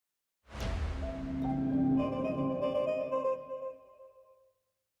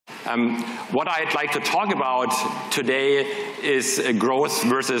What I'd like to talk about today is growth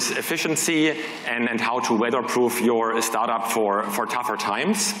versus efficiency and how to weatherproof your startup for tougher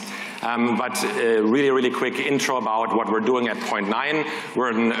times. But really quick intro about what we're doing at Point9. We're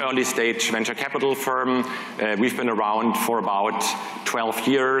an early stage venture capital firm. We've been around for about 12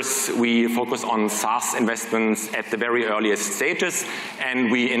 years. We focus on SaaS investments at the very earliest stages, and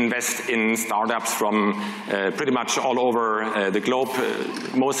we invest in startups from pretty much all over the globe,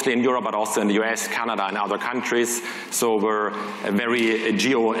 mostly in Europe, but also in the US, Canada, and other countries. So we're very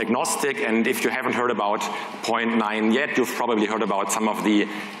geo-agnostic, and if you haven't heard about Point9 yet, you've probably heard about some of the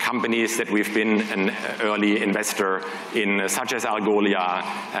companies that we've been an early investor in, such as Algolia,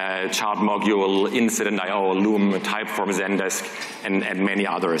 Chartmogul, Incident.io, Loom, Typeform, Zendesk, and many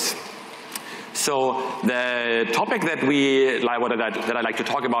others. So the topic that I'd like to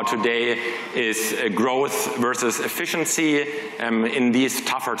talk about today is growth versus efficiency in these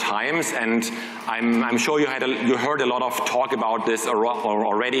tougher times. And I'm sure you heard a lot of talk about this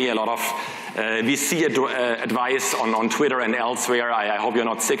already, a lot of VC advice on Twitter and elsewhere. I hope you're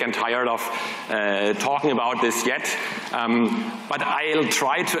not sick and tired of talking about this yet. But I'll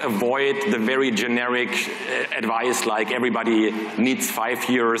try to avoid the very generic advice like everybody needs 5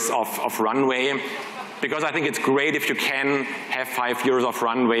 years of runway, because I think it's great if you can have 5 years of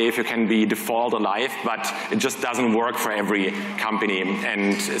runway, if you can be default alive, but it just doesn't work for every company.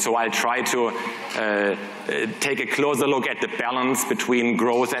 And so I'll try to take a closer look at the balance between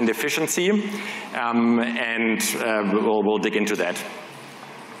growth and efficiency, and we'll dig into that.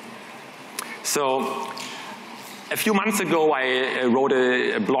 So a few months ago, I wrote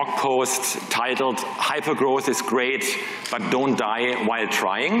a blog post titled, "Hypergrowth is great, but don't die while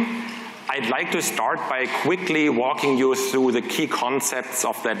trying." I'd like to start by quickly walking you through the key concepts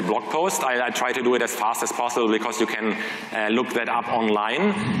of that blog post. I try to do it as fast as possible because you can look that up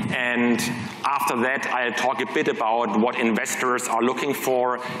online. And after that, I'll talk a bit about what investors are looking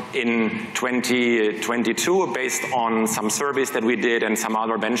for in 2022 based on some surveys that we did and some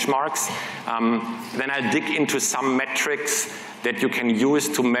other benchmarks. Then I'll dig into some metrics that you can use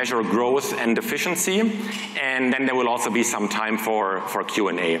to measure growth and efficiency. And then there will also be some time for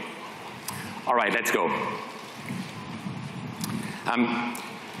Q&A. All right, let's go.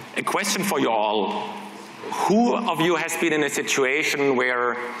 A question for you all. Who of you has been in a situation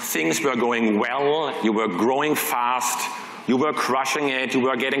where things were going well, you were growing fast, you were crushing it, you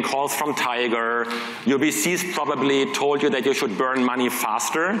were getting calls from Tiger, your VCs probably told you that you should burn money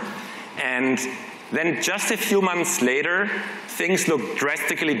faster, and then just a few months later, things look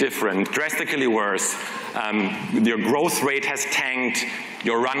drastically different, drastically worse. Your growth rate has tanked,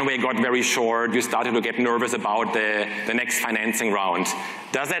 your runway got very short, you started to get nervous about the next financing round.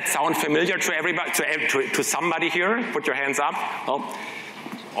 Does that sound familiar to everybody, to somebody here? Put your hands up. Well,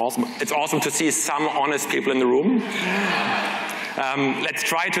 awesome. It's awesome to see some honest people in the room. Let's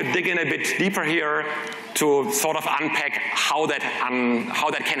try to dig in a bit deeper here to sort of unpack how that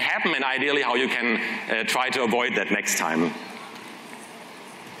can happen, and ideally how you can try to avoid that next time.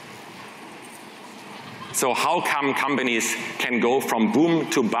 So how come companies can go from boom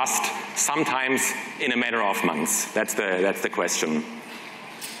to bust, sometimes in a matter of months? That's the question.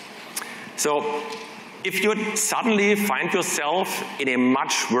 So if you suddenly find yourself in a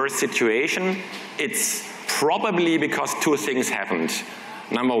much worse situation, it's probably because two things happened.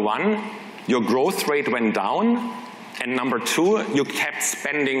 Number one, your growth rate went down, and number two, you kept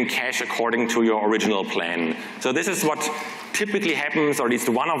spending cash according to your original plan. So this is what typically happens, or at least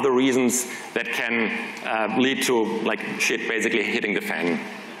one of the reasons that can lead to like shit basically hitting the fan.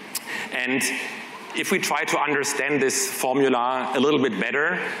 And if we try to understand this formula a little bit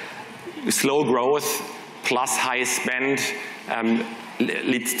better, slow growth plus high spend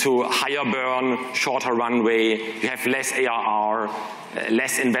leads to higher burn, shorter runway, you have less ARR,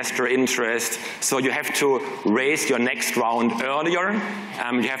 less investor interest, so you have to raise your next round earlier.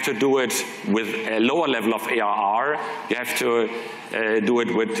 You have to do it with a lower level of ARR. You have to do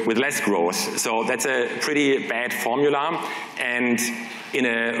it with less growth. So that's a pretty bad formula. And in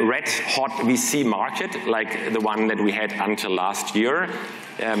a red-hot VC market, like the one that we had until last year,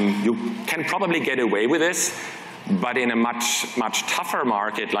 you can probably get away with this. But in a much tougher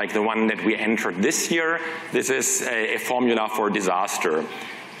market like the one that we entered this year, this is a formula for disaster.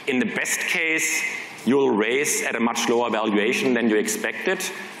 In the best case, you'll raise at a much lower valuation than you expected,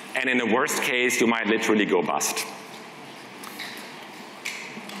 and in the worst case, you might literally go bust.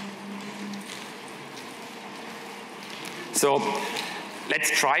 So let's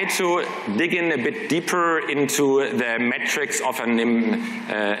try to dig in a bit deeper into the metrics of an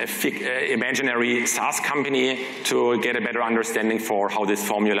imaginary SaaS company to get a better understanding for how this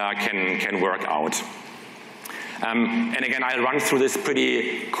formula can work out. And again, I'll run through this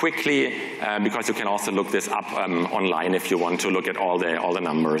pretty quickly because you can also look this up online if you want to look at all the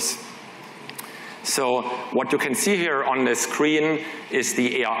numbers. So what you can see here on the screen is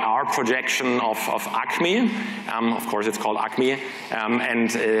the ARR projection of Acme. Of course, it's called Acme.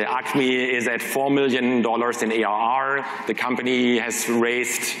 And Acme is at $4 million in ARR. The company has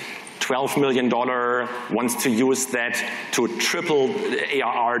raised $12 million, wants to use that to triple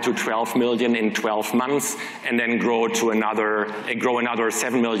ARR to 12 million in 12 months, and then grow another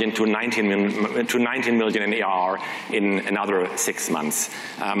 7 million to 19 million in ARR in another 6 months.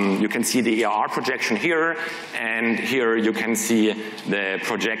 You can see the ARR projection here, and here you can see the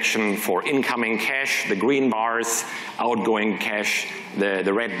projection for incoming cash, the green bars, outgoing cash,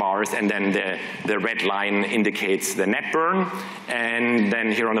 the red bars, and then the red line indicates the net burn. And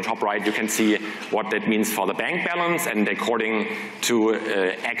then here on the top right, you can see what that means for the bank balance. And according to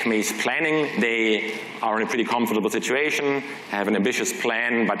Acme's planning, they are in a pretty comfortable situation, have an ambitious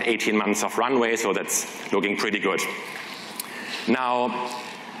plan, but 18 months of runway, so that's looking pretty good. Now,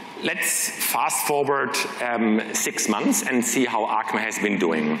 let's fast forward 6 months and see how Acme has been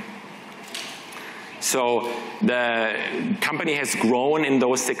doing. So the company has grown in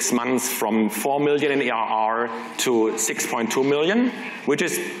those 6 months from 4 million in ARR to 6.2 million, which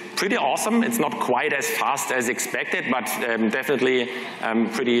is pretty awesome. It's not quite as fast as expected, but definitely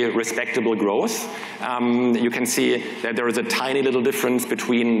pretty respectable growth. You can see that there is a tiny little difference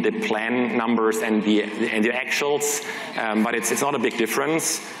between the plan numbers and the actuals, but it's not a big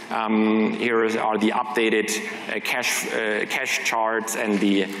difference. Here are the updated cash charts and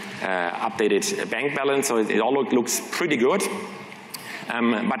the updated bank balance, so it all looks pretty good.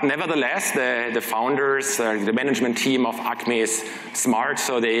 But nevertheless, the founders, the management team of Acme is smart,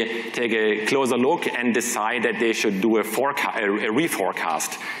 so they take a closer look and decide that they should do a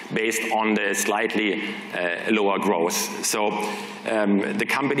reforecast based on the slightly lower growth. So the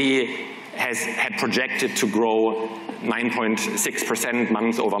company had projected to grow 9.6%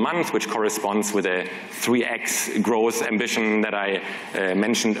 month over month, which corresponds with a 3x growth ambition that I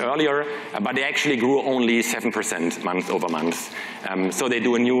mentioned earlier, but they actually grew only 7% month over month. So they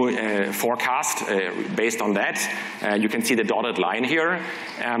do a new forecast based on that. You can see the dotted line here,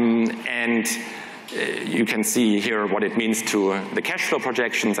 and you can see here what it means to the cash flow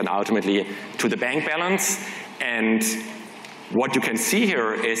projections and ultimately to the bank balance. And what you can see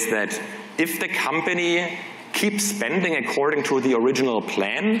here is that if the company keeps spending according to the original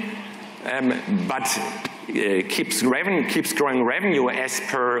plan, but keeps growing revenue as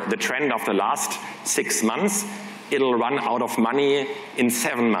per the trend of the last 6 months, it'll run out of money in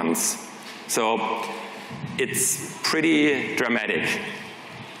 7 months. So it's pretty dramatic.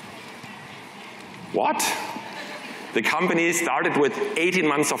 What? The company started with 18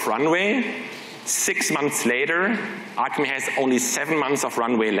 months of runway. 6 months later, Acme has only 7 months of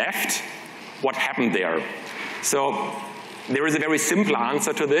runway left. What happened there? So there is a very simple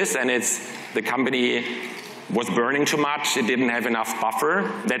answer to this, and it's the company was burning too much, it didn't have enough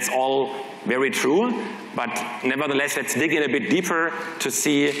buffer. That's all very true, but nevertheless, let's dig in a bit deeper to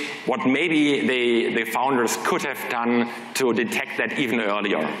see what maybe the founders could have done to detect that even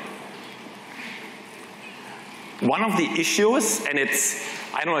earlier. One of the issues, and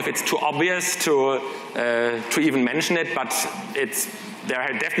I don't know if it's too obvious to even mention it, but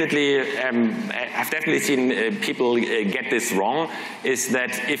I've definitely seen people get this wrong, is that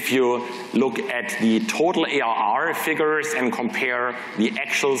if you look at the total ARR figures and compare the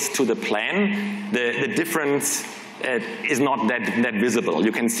actuals to the plan, the difference is not that visible.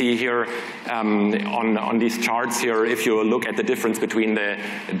 You can see here on these charts here, if you look at the difference between the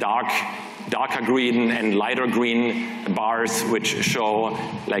darker green and lighter green bars, which show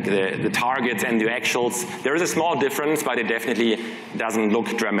like the targets and the actuals. There is a small difference, but it definitely doesn't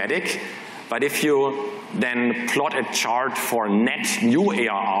look dramatic. But if you then plot a chart for net new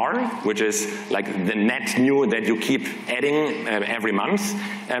ARR, which is like the net new that you keep adding every month,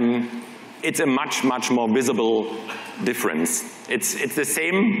 it's a much more visible difference. It's the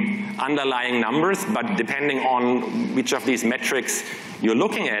same underlying numbers, but depending on which of these metrics you're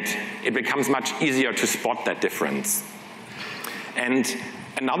looking at, it becomes much easier to spot that difference. And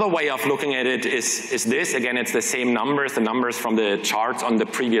another way of looking at it is this. Again, it's the same numbers, the numbers from the charts on the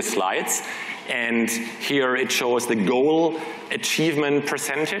previous slides. and here it shows the goal achievement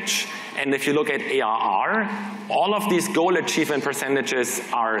percentage. And if you look at ARR, all of these goal achievement percentages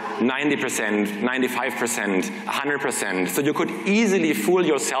are 90%, 95%, 100%. So you could easily fool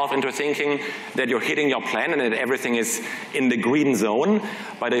yourself into thinking that you're hitting your plan and that everything is in the green zone.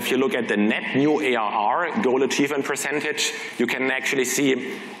 But if you look at the net new ARR goal achievement percentage, you can actually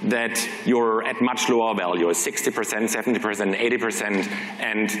see that you're at much lower values, 60%, 70%, 80%.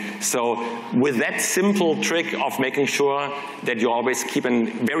 And so with that simple trick of making sure that you always keep a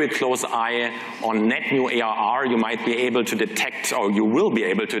very close eye on net new ARR, you might be able to detect, or you will be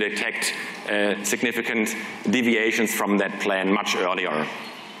able to detect significant deviations from that plan much earlier.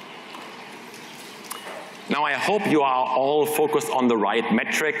 Now I hope you are all focused on the right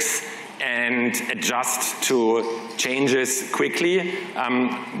metrics and adjust to changes quickly.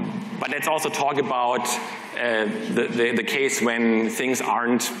 But let's also talk about the case when things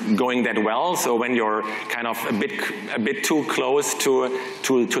aren't going that well. So when you're kind of a bit too close to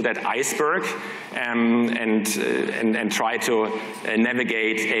that iceberg and try to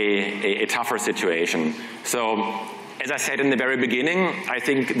navigate a tougher situation. So as I said in the very beginning, I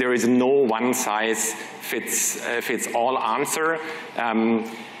think there is no one size fits all answer.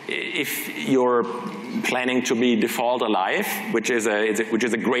 If you're planning to be default alive, which is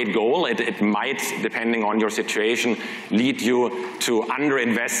a great goal, it might, depending on your situation, lead you to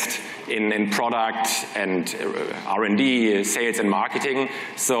underinvest in product and R&D, sales and marketing.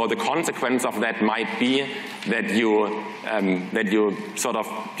 So the consequence of that might be that you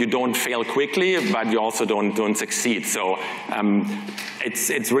don't fail quickly, but you also don't succeed. So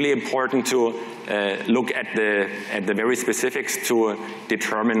it's really important to look at the very specifics to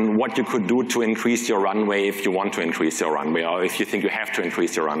determine what you could do to increase your runway if you want to increase your runway, or if you think you have to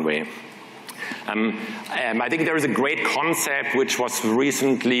increase your runway. I think there is a great concept which was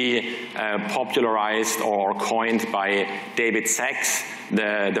recently popularized or coined by David Sachs,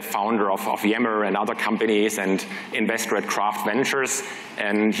 the founder of Yammer and other companies and investor at Craft Ventures,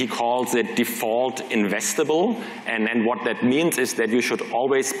 and he calls it default investable. And what that means is that you should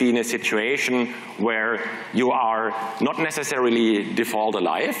always be in a situation where you are not necessarily default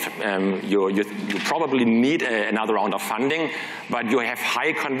alive. You probably need another round of funding, but you have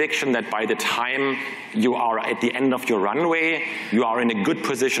high conviction that by the time you are at the end of your runway, you are in a good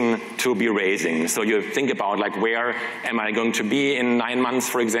position to be raising. So you think about, like, where am I going to be in 9 months,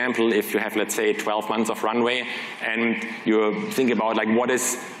 for example, if you have, let's say, 12 months of runway, and you think about, like, what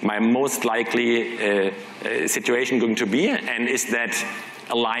is my most likely situation going to be, and is that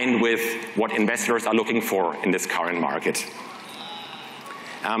aligned with what investors are looking for in this current market.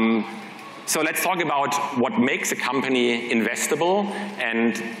 So let's talk about what makes a company investable,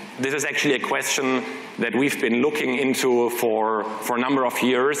 and this is actually a question that we've been looking into for a number of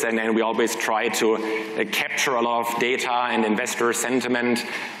years, and we always try to capture a lot of data and investor sentiment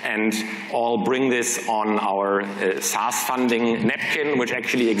and all bring this on our SaaS funding napkin, which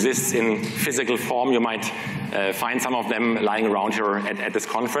actually exists in physical form. You might find some of them lying around here at this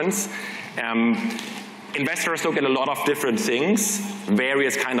conference. Investors look at a lot of different things,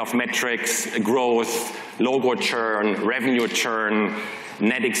 various kind of metrics, growth, logo churn, revenue churn,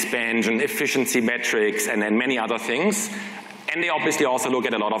 net expansion, efficiency metrics, and then many other things. And they obviously also look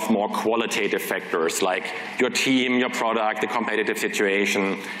at a lot of more qualitative factors, like your team, your product, the competitive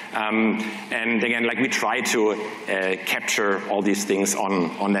situation. And again, like, we try to capture all these things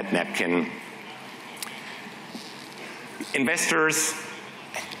on that napkin. Investors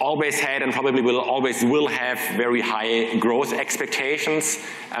always had and probably always will have very high growth expectations.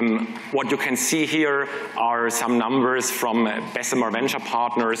 What you can see here are some numbers from Bessemer Venture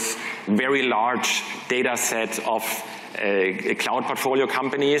Partners, very large data set of cloud portfolio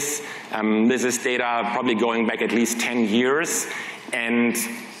companies. This is data probably going back at least 10 years. And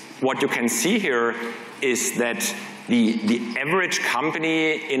what you can see here is that the average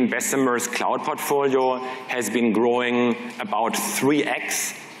company in Bessemer's cloud portfolio has been growing about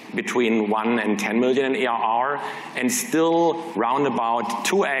 3x between 1 and 10 million in ARR, and still round about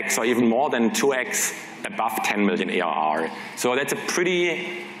 2x or even more than 2x above 10 million ARR. So that's a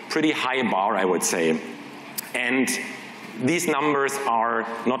pretty high bar, I would say. And these numbers are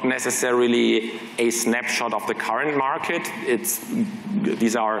not necessarily a snapshot of the current market.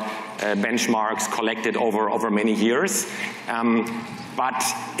 These are benchmarks collected over many years. But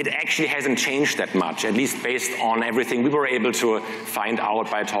it actually hasn't changed that much, at least based on everything we were able to find out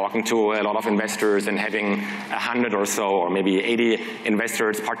by talking to a lot of investors and having 100 or so, or maybe 80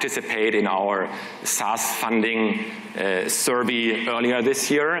 investors participate in our SaaS funding survey earlier this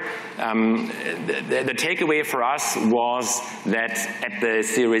year. The takeaway for us was was that at the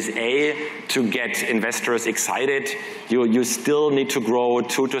Series A, to get investors excited, you still need to grow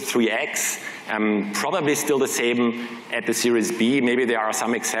 2 to 3x. Probably still the same at the Series B. Maybe there are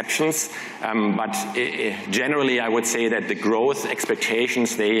some exceptions, but generally I would say that the growth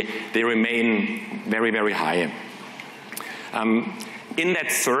expectations, they remain very, very high. In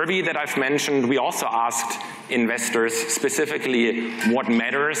that survey that I've mentioned, we also asked investors specifically what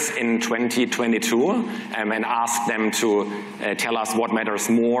matters in 2022 and asked them to tell us what matters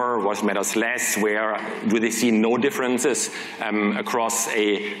more, what matters less, where do they see no differences across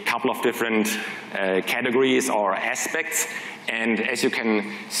a couple of different categories or aspects. And as you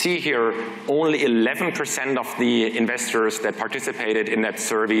can see here, only 11% of the investors that participated in that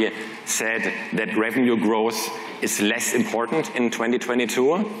survey said that revenue growth is less important in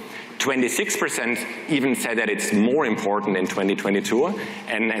 2022. 26% even said that it's more important in 2022,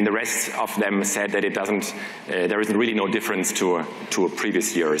 and the rest of them said that it doesn't, there is really no difference to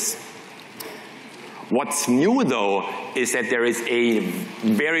previous years. What's new though is that there is a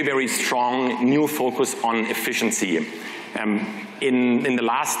very, very strong new focus on efficiency. In the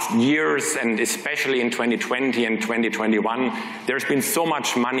last years, and especially in 2020 and 2021, there's been so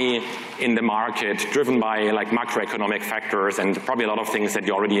much money in the market driven by like macroeconomic factors and probably a lot of things that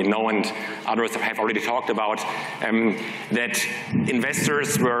you already know and others have already talked about, that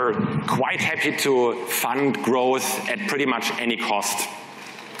investors were quite happy to fund growth at pretty much any cost.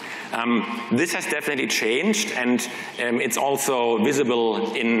 This has definitely changed, and it's also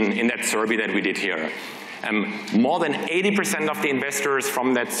visible in that survey that we did here. More than 80% of the investors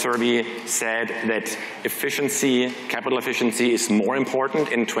from that survey said that efficiency, capital efficiency, is more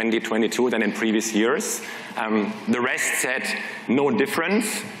important in 2022 than in previous years. The rest said no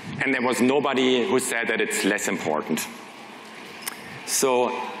difference, and there was nobody who said that it's less important.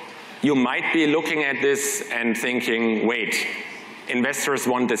 So you might be looking at this and thinking, wait, investors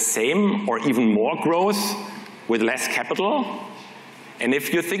want the same or even more growth with less capital? And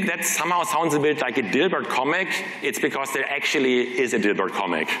if you think that somehow sounds a bit like a Dilbert comic, it's because there actually is a Dilbert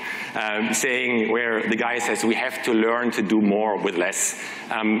comic saying where the guy says we have to learn to do more with less.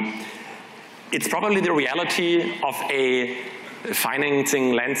 It's probably the reality of a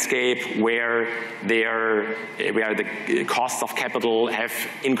financing landscape where the costs of capital have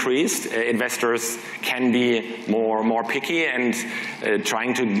increased. Investors can be more picky, and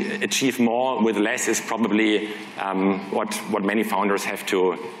trying to achieve more with less is probably what many founders have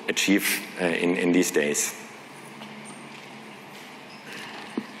to achieve in these days.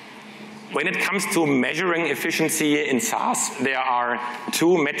 When it comes to measuring efficiency in SaaS, there are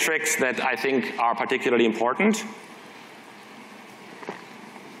two metrics that I think are particularly important.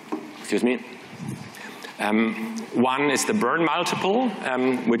 Excuse me. One is the burn multiple,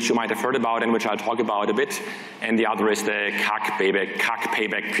 which you might have heard about and which I'll talk about a bit, and the other is the CAC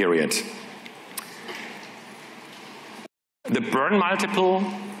payback period. The burn multiple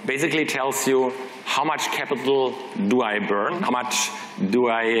basically tells you how much capital do I burn, how much do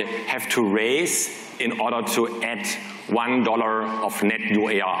I have to raise in order to add $1 of net new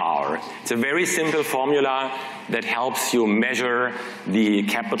ARR. It's a very simple formula that helps you measure the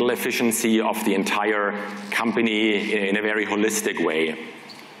capital efficiency of the entire company in a very holistic way.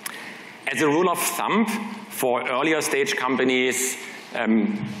 As a rule of thumb, for earlier stage companies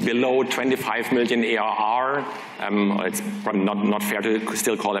below 25 million ARR, it's probably not fair to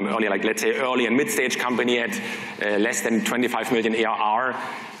still call them early, like let's say early and mid-stage company at less than 25 million ARR,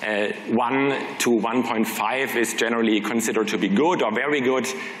 1 to 1.5 is generally considered to be good or very good,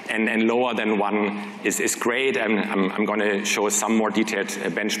 and lower than 1 is great, and I'm going to show some more detailed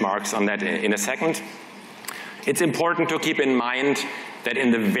benchmarks on that in a second. It's important to keep in mind that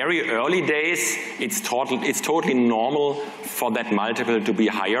in the very early days, it's totally normal for that multiple to be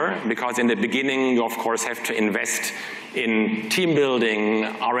higher, because in the beginning, you of course have to invest in team building,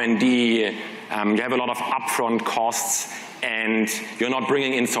 R&D, you have a lot of upfront costs, and you're not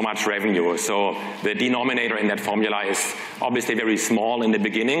bringing in so much revenue. So the denominator in that formula is obviously very small in the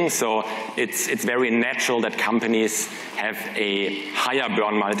beginning, so it's very natural that companies have a higher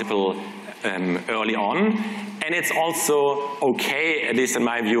burn multiple early on. And it's also okay, at least in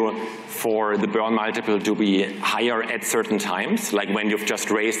my view, for the burn multiple to be higher at certain times, like when you've just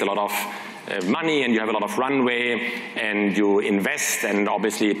raised a lot of money and you have a lot of runway and you invest, and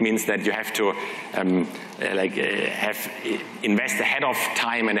obviously it means that you have to invest ahead of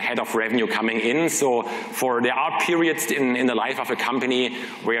time and ahead of revenue coming in. So there are periods in the life of a company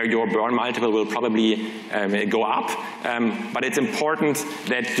where your burn multiple will probably go up, but it's important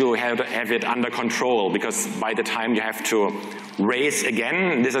that you have it under control, because by the time you have to raise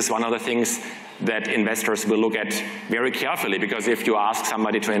again, this is one of the things that investors will look at very carefully, because if you ask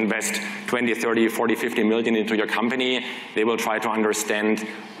somebody to invest 20, 30, 40, 50 million into your company, they will try to understand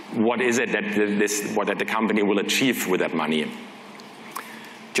what is it that that the company will achieve with that money.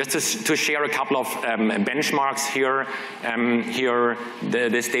 Just to share a couple of benchmarks here.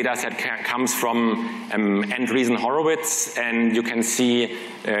 This data set comes from Andreessen Horowitz, and you can see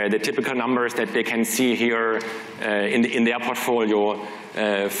the typical numbers that they can see here in their portfolio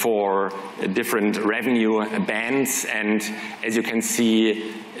for different revenue bands. And as you can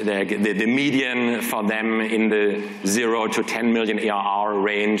see, the median for them in the 0 to 10 million ARR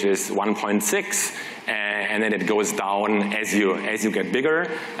range is 1.6. And then it goes down as you get bigger.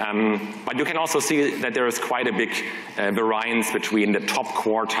 But you can also see that there is quite a big variance between the top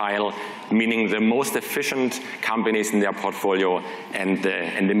quartile, meaning the most efficient companies in their portfolio, and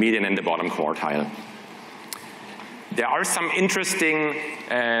the median and the bottom quartile. There are some interesting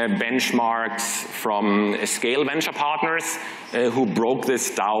benchmarks from Scale Venture Partners who broke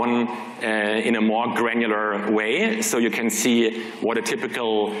this down in a more granular way. So you can see what a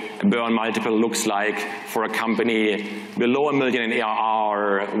typical burn multiple looks like for a company below $1 million in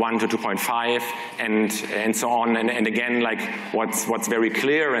ARR, 1 to 2.5, and so on. And again, like what's very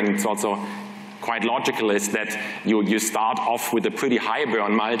clear, and it's also quite logical, is that you start off with a pretty high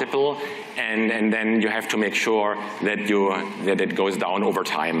burn multiple, and then you have to make sure that it goes down over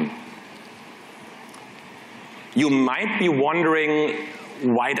time. You might be wondering,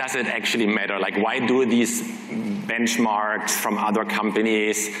 why does it actually matter? Like, why do these benchmarks from other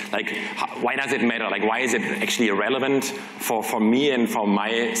companies, like, why does it matter? Like, why is it actually relevant for me and for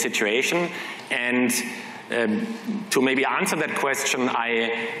my situation? And to maybe answer that question,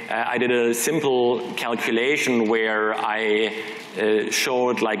 I did a simple calculation where I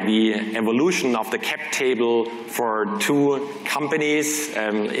showed like the evolution of the cap table for two companies,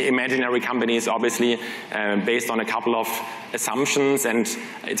 imaginary companies, obviously, based on a couple of assumptions, and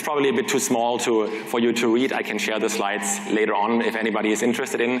it's probably a bit too small for you to read. I can share the slides later on if anybody is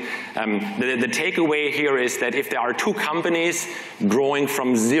interested in. The takeaway here is that if there are two companies growing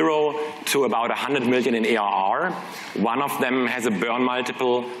from 0 to about 100 million in ARR, one of them has a burn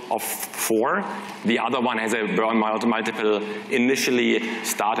multiple of 4, the other one has a burn multiple initially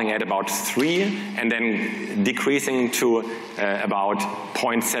starting at about 3 and then decreasing to about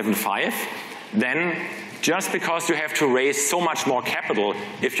 0.75. Then, just because you have to raise so much more capital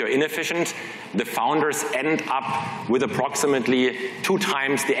if you're inefficient, the founders end up with approximately 2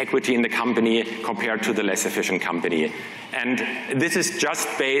 times the equity in the company compared to the less efficient company. And this is just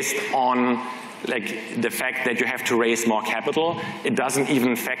based on like the fact that you have to raise more capital. It doesn't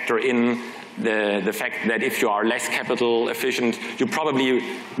even factor in the fact that if you are less capital efficient, you probably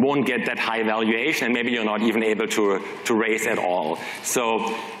won't get that high valuation, and maybe you're not even able to raise at all.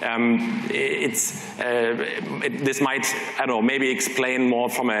 So this might, I don't know, maybe explain more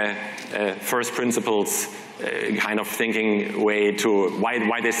from a first principles kind of thinking way to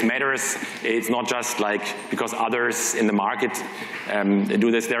why this matters. It's not just like because others in the market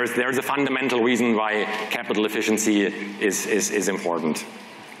do this. There's a fundamental reason why capital efficiency is important.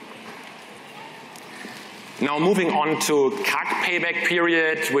 Now moving on to CAC payback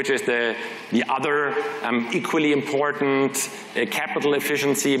period, which is the other equally important capital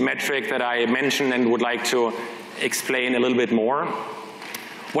efficiency metric that I mentioned and would like to explain a little bit more.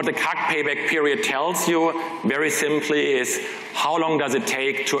 What the CAC payback period tells you, very simply, is how long does it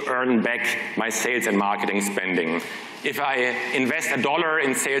take to earn back my sales and marketing spending. If I invest $1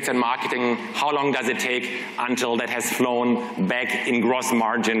 in sales and marketing, how long does it take until that has flown back in gross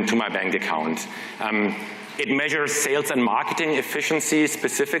margin to my bank account? It measures sales and marketing efficiency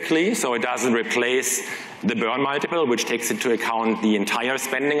specifically, so it doesn't replace the burn multiple, which takes into account the entire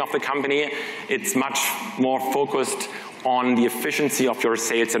spending of the company. It's much more focused on the efficiency of your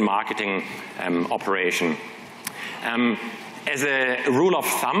sales and marketing operation. As a rule of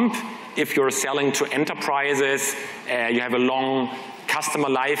thumb, if you're selling to enterprises, you have a long customer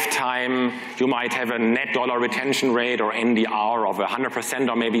lifetime, you might have a net dollar retention rate or NDR of 100%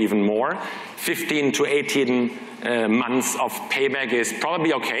 or maybe even more. 15 to 18 months of payback is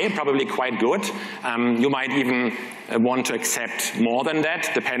probably okay, probably quite good. You might even want to accept more than that,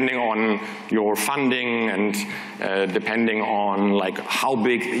 depending on your funding and depending on like how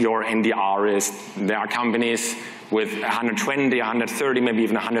big your NDR is. There are companies with 120, 130, maybe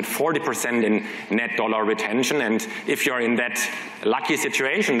even 140% in net dollar retention. And if you're in that lucky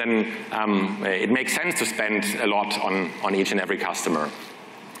situation, then it makes sense to spend a lot on each and every customer.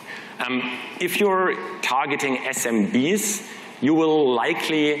 If you're targeting SMBs, you will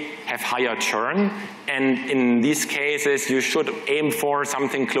likely have higher churn. And in these cases, you should aim for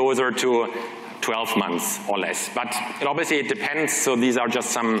something closer to 12 months or less. But obviously it depends, so these are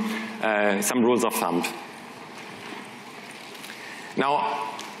just some rules of thumb. Now,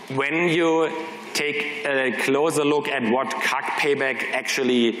 when you take a closer look at what CAC payback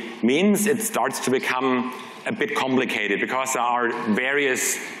actually means, it starts to become a bit complicated because there are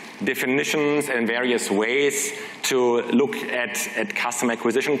various definitions and various ways to look at customer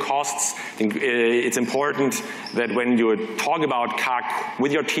acquisition costs. I think it's important that when you talk about CAC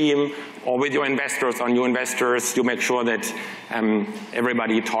with your team or with your investors or new investors, you make sure that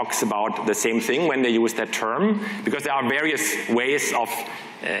everybody talks about the same thing when they use that term, because there are various ways of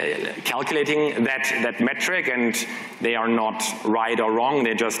calculating that metric, and they are not right or wrong,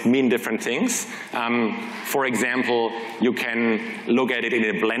 they just mean different things. For example, you can look at it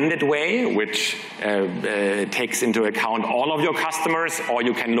in a blended way, which takes into account all of your customers, or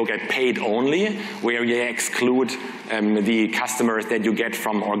you can look at paid only, where you exclude the customers that you get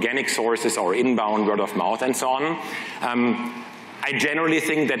from organic sources or inbound word of mouth and so on. I generally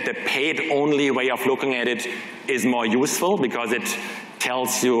think that the paid only way of looking at it is more useful because it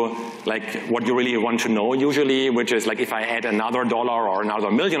tells you like what you really want to know usually, which is like if I add another dollar or another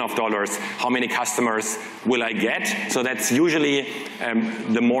 $1 million, how many customers will I get? So that's usually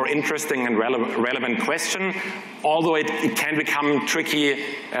the more interesting and relevant question, although it can become tricky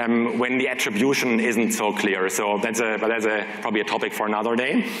when the attribution isn't so clear. So that's probably a topic for another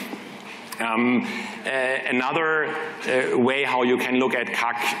day. Another way how you can look at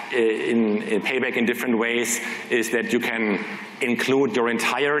CAC in payback in different ways is that you can include your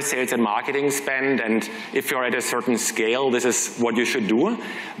entire sales and marketing spend, and if you're at a certain scale, this is what you should do.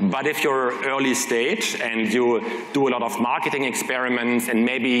 But if you're early stage and you do a lot of marketing experiments and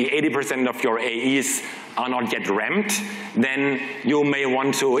maybe 80% of your AEs are not yet ramped, then you may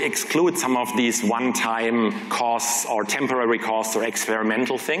want to exclude some of these one-time costs or temporary costs or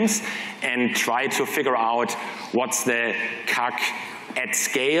experimental things and try to figure out what's the CAC at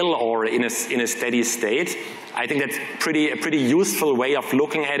scale or in a steady state. I think that's a pretty useful way of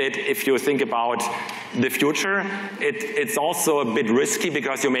looking at it if you think about the future. It's also a bit risky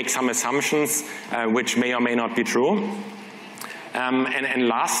because you make some assumptions which may or may not be true. And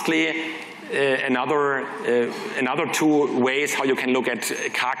lastly, another two ways how you can look at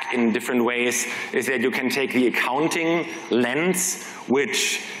CAC in different ways is that you can take the accounting lens,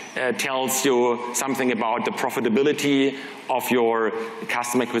 which tells you something about the profitability of your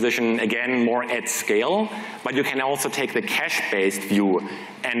customer acquisition, again, more at scale. But you can also take the cash-based view,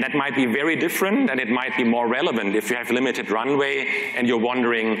 and that might be very different, and it might be more relevant if you have limited runway and you're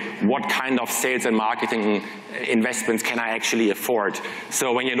wondering what kind of sales and marketing investments can I actually afford.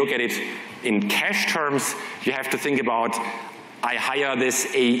 So when you look at it in cash terms, you have to think about, I hire this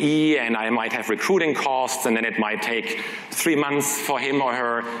AE and I might have recruiting costs, and then it might take 3 months for him or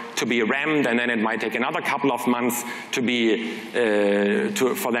her to be ramped, and then it might take another couple of months to be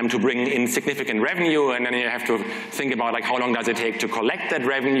for them to bring in significant revenue, and then you have to think about like how long does it take to collect that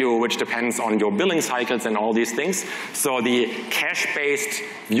revenue, which depends on your billing cycles and all these things. So the cash-based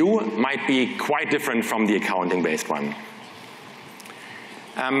view might be quite different from the accounting-based one.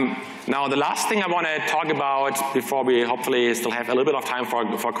 Now, the last thing I want to talk about before we hopefully still have a little bit of time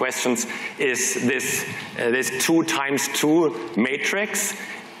for questions is this 2x2 matrix.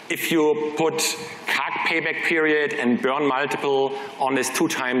 If you put CAC payback period and burn multiple on this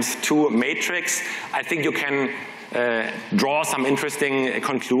 2x2 matrix, I think you can draw some interesting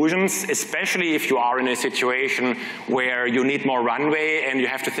conclusions, especially if you are in a situation where you need more runway and you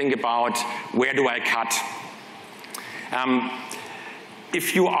have to think about where do I cut.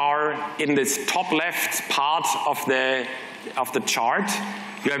 If you are in this top left part of the chart,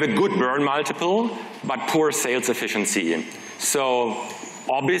 you have a good burn multiple, but poor sales efficiency. So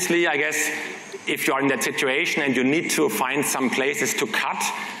obviously, I guess, if you are in that situation and you need to find some places to cut,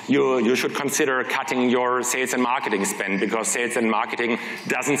 you should consider cutting your sales and marketing spend, because sales and marketing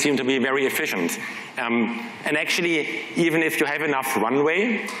doesn't seem to be very efficient. And actually, even if you have enough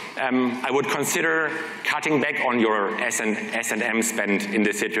runway, I would consider cutting back on your S&M spend in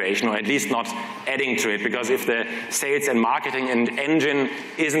this situation, or at least not adding to it, because if the sales and marketing engine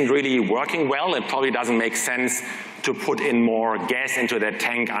isn't really working well, it probably doesn't make sense to put in more gas into that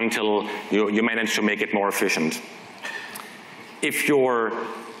tank until you manage to make it more efficient. If your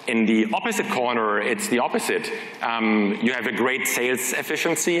In the opposite corner, it's the opposite. You have a great sales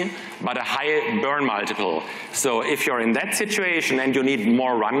efficiency, but a high burn multiple. So if you're in that situation and you need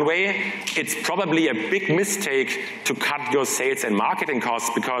more runway, it's probably a big mistake to cut your sales and marketing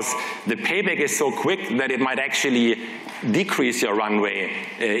costs, because the payback is so quick that it might actually decrease your runway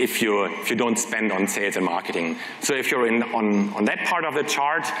if you don't spend on sales and marketing. So if you're on that part of the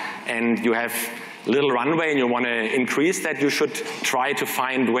chart and you have little runway and you want to increase that, you should try to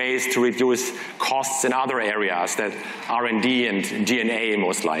find ways to reduce costs in other areas, that R&D and G&A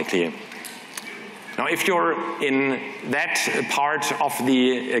most likely. Now, if you're in that part of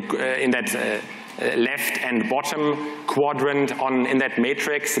the, in that left and bottom quadrant in that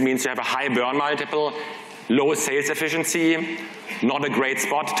matrix, it means you have a high burn multiple, low sales efficiency, not a great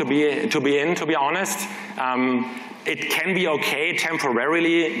spot to be in, to be honest. It can be okay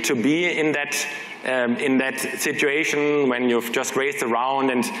temporarily to be in that situation when you've just raised a round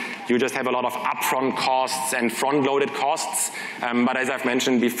and you just have a lot of upfront costs and front-loaded costs. But as I've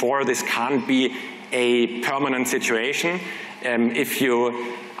mentioned before, this can't be a permanent situation. If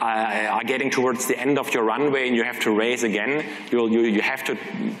you are getting towards the end of your runway and you have to raise again, you have to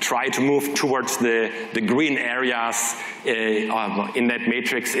try to move towards the green areas in that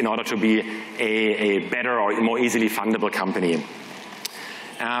matrix in order to be a better or more easily fundable company.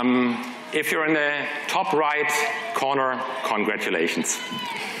 If you're in the top right corner, congratulations.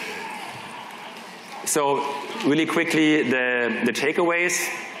 So really quickly, the takeaways.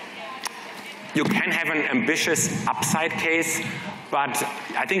 You can have an ambitious upside case, but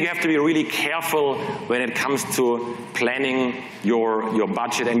I think you have to be really careful when it comes to planning your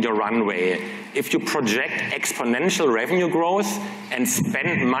budget and your runway. If you project exponential revenue growth and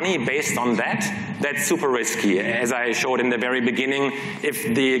spend money based on that, that's super risky. As I showed in the very beginning,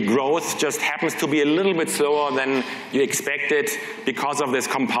 if the growth just happens to be a little bit slower than you expected because of this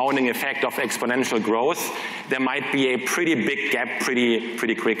compounding effect of exponential growth, there might be a pretty big gap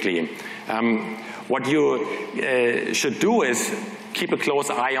pretty quickly. What you should do is keep a close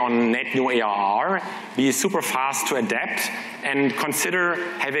eye on net new ARR, be super fast to adapt, and consider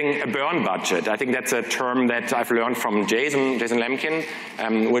having a burn budget. I think that's a term that I've learned from Jason Lemkin,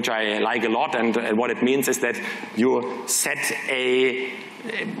 which I like a lot, and what it means is that you set a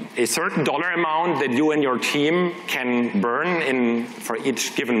certain dollar amount that you and your team can burn for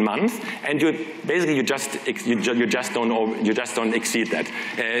each given month, and you just don't exceed that.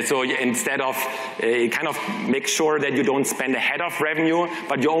 So instead of kind of make sure that you don't spend ahead of revenue,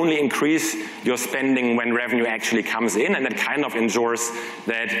 but you only increase your spending when revenue actually comes in, and that kind of ensures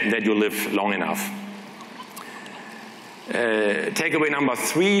that you live long enough. Takeaway number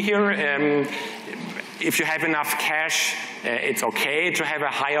 3 here. If you have enough cash, it's okay to have a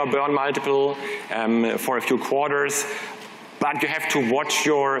higher burn multiple for a few quarters, but you have to watch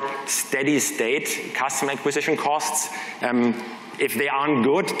your steady state customer acquisition costs. If they aren't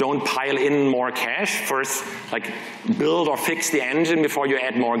good, don't pile in more cash. First, build or fix the engine before you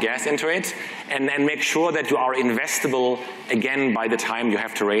add more gas into it, and then make sure that you are investable again by the time you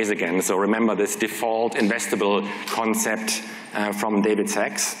have to raise again. So remember this default investable concept from David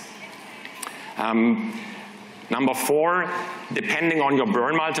Sachs. Number 4, depending on your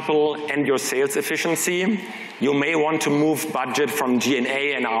burn multiple and your sales efficiency, you may want to move budget from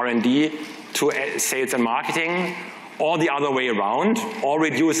G&A and R&D to sales and marketing, or the other way around, or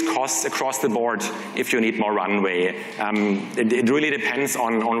reduce costs across the board if you need more runway. It really depends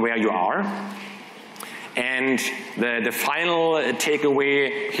on where you are. And the final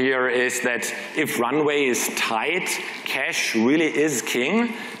takeaway here is that if runway is tight, cash really is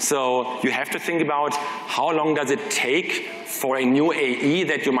king. So you have to think about how long does it take for a new AE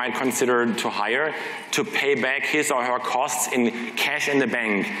that you might consider to hire to pay back his or her costs in cash in the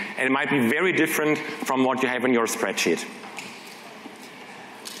bank. And it might be very different from what you have in your spreadsheet.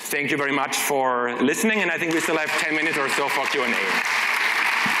 Thank you very much for listening, and I think we still have 10 minutes or so for Q&A.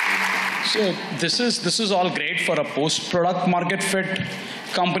 So this is all great for a post-product market fit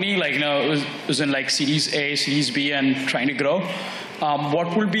company, who's in Series A, Series B, and trying to grow.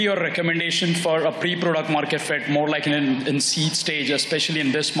 What would be your recommendation for a pre-product market fit, more like in seed stage, especially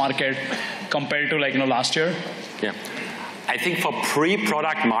in this market, compared to last year? Yeah, I think for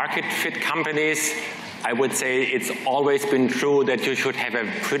pre-product market fit companies, I would say it's always been true that you should have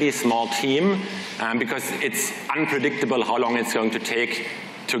a pretty small team because it's unpredictable how long it's going to take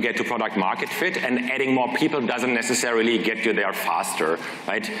to get to product market fit, and adding more people doesn't necessarily get you there faster,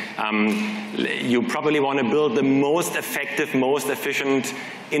 right? You probably want to build the most effective, most efficient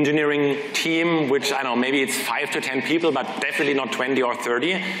engineering team, which, I don't know, maybe it's 5 to 10 people, but definitely not 20 or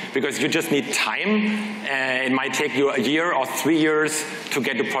 30, because you just need time. It might take you a year or 3 years to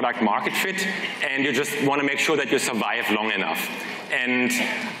get to product market fit, and you just want to make sure that you survive long enough. And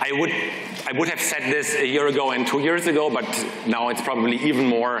I would have said this a year ago and 2 years ago, but now it's probably even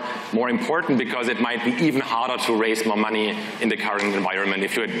more important, because it might be even harder to raise more money in the current environment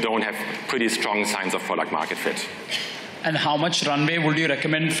if you don't have pretty strong signs of product market fit. And how much runway would you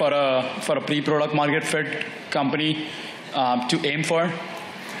recommend for a pre-product market fit company to aim for?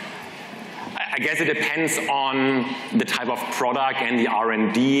 I guess it depends on the type of product and the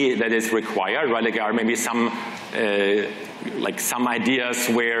R&D that is required, right? Like, there are maybe some ideas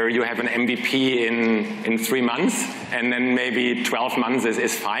where you have an MVP in 3 months, and then maybe 12 months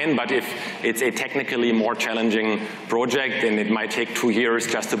is fine. But if it's a technically more challenging project, and it might take 2 years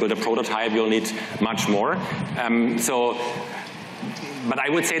just to build a prototype, you'll need much more. But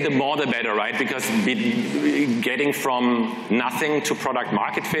I would say the more the better, right? Because getting from nothing to product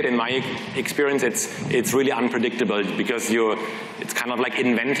market fit, in my experience, it's really unpredictable, because it's kind of like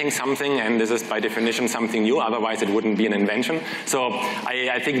inventing something, and this is by definition something new. Otherwise, it wouldn't be an invention. So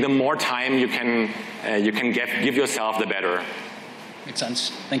I think the more time you can give yourself, the better. Makes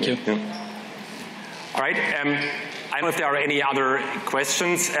sense. Thank you. Yeah. All right. I don't know if there are any other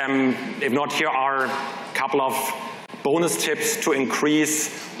questions. If not, here are a couple of bonus tips to increase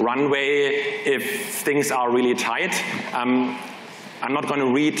runway if things are really tight. I'm not going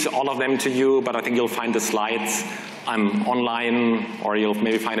to read all of them to you, but I think you'll find the slides online, or you'll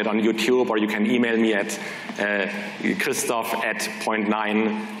maybe find it on YouTube, or you can email me at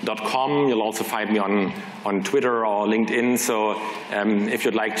christoph@point9.com. You'll also find me on Twitter or LinkedIn. So if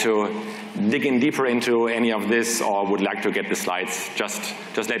you'd like to dig in deeper into any of this, or would like to get the slides, just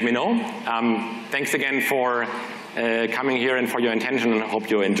let me know. Thanks again for coming here and for your attention, and I hope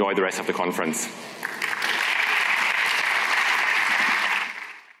you enjoy the rest of the conference.